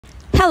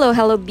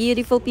Hello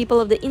beautiful people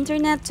of the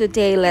internet.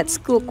 Today let's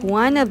cook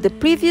one of the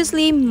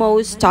previously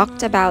most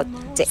talked about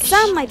dish.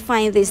 Some might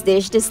find this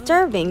dish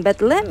disturbing,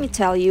 but let me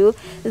tell you,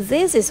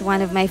 this is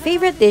one of my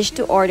favorite dish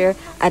to order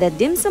at a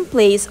dim sum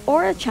place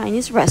or a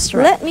Chinese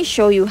restaurant. Let me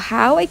show you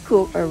how I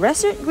cook a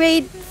restaurant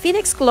grade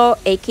Phoenix claw,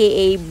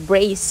 aka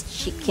braised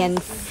chicken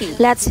feet.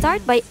 Let's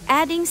start by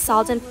adding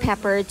salt and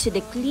pepper to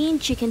the clean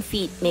chicken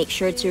feet. Make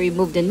sure to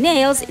remove the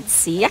nails,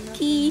 it's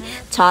yucky.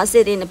 Toss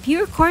it in a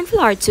pure corn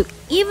flour to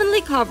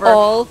evenly cover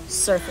all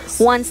surface.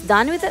 Once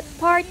done with that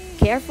part,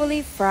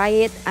 carefully fry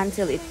it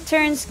until it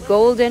turns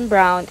golden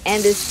brown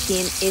and the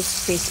skin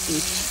is crispy.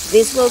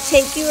 This will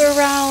take you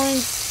around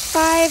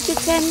 5 to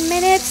 10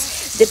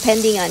 minutes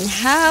depending on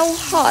how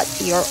hot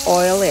your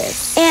oil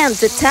is. And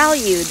to tell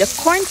you, the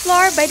corn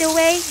flour, by the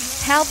way,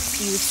 helps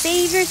you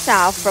save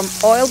yourself from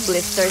oil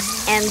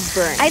blisters and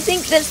burn. I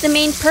think that's the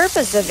main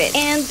purpose of it.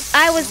 And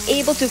I was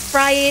able to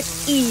fry it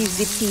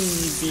easy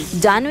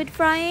peasy. Done with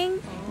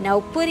frying?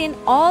 Now put in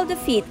all the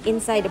feet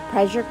inside the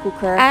pressure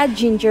cooker. Add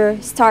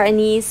ginger, star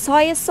anise,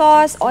 soy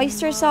sauce,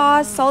 oyster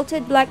sauce,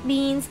 salted black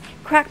beans,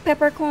 cracked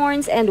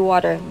peppercorns, and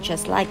water,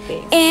 just like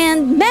this.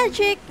 And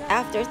magic!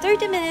 After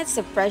 30 minutes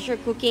of pressure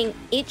cooking,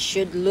 it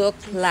should look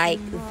like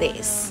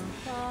this.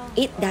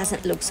 It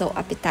doesn't look so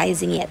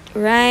appetizing yet,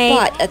 right?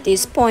 But at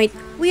this point,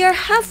 we are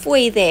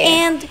halfway there.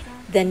 And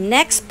the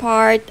next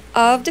part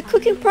of the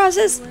cooking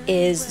process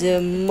is the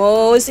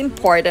most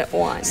important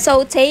one.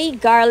 Saute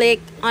garlic,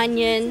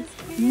 onion,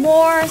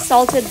 more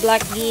salted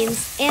black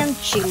beans, and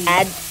chili.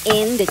 Add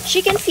in the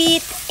chicken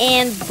feet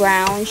and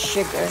brown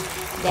sugar.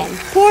 Then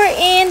pour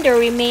in the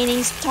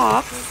remaining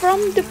stock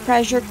from the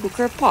pressure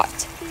cooker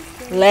pot.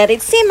 Let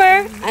it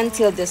simmer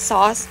until the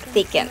sauce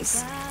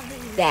thickens.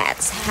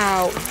 That's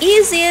how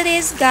easy it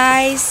is,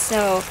 guys.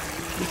 So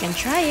you can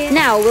try it.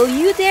 Now, will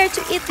you dare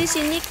to eat this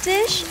unique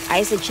dish?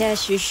 I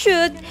suggest you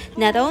should.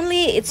 Not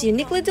only it's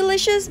uniquely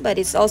delicious, but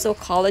it's also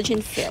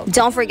collagen filled.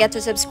 Don't forget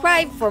to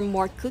subscribe for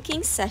more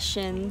cooking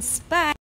sessions. Bye!